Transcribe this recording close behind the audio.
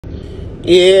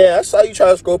Yeah, I saw you try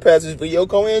to scroll past this video.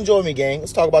 Go and join me, gang.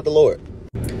 Let's talk about the Lord.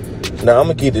 Now, I'm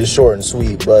going to keep this short and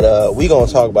sweet, but we going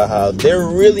to talk about how there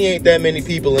really ain't that many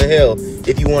people in hell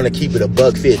if you want to keep it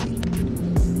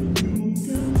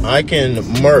 $1.50. I can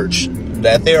merch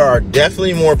that there are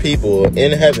definitely more people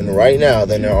in heaven right now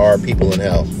than there are people in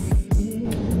hell.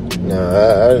 Now,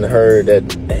 I done heard that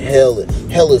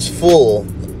hell is full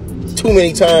too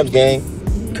many times, gang,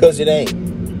 because it ain't.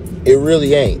 It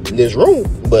really ain't. There's room,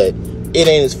 but it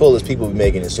ain't as full as people be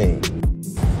making it seem.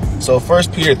 So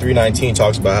 1 Peter 3:19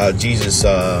 talks about how Jesus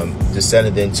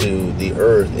descended into the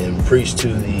earth and preached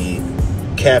to the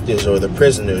captives or the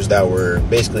prisoners that were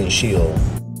basically in Sheol.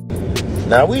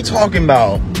 Now we talking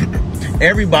about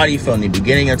everybody from the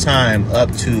beginning of time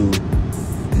up to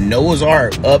Noah's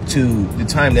Ark, up to the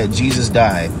time that Jesus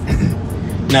died.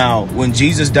 Now, when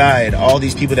Jesus died, all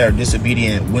these people that are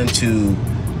disobedient went to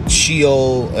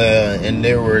Sheol, and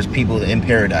there was people in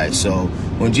paradise. So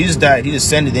when Jesus died, he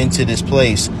descended into this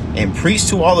place and preached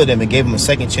to all of them and gave them a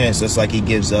second chance, just like he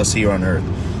gives us here on earth.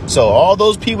 So all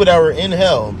those people that were in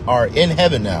hell are in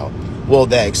heaven now. Well,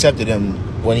 that accepted him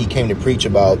when he came to preach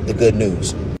about the good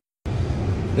news.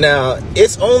 Now,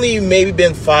 it's only maybe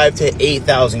been 5,000 to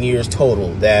 8,000 years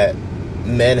total that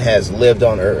men has lived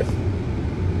on earth.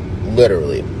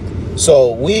 Literally.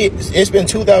 So it's been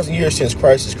 2,000 years since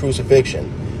Christ's crucifixion,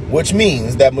 which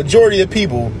means that majority of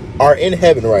people are in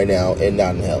heaven right now and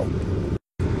not in hell.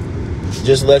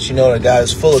 Just to let you know that God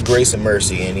is full of grace and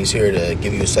mercy, and he's here to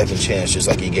give you a second chance, just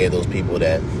like he gave those people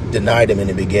that denied him in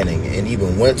the beginning and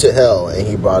even went to hell, and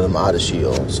he brought them out of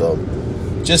Sheol. So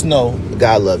just know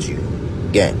God loves you,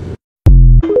 gang.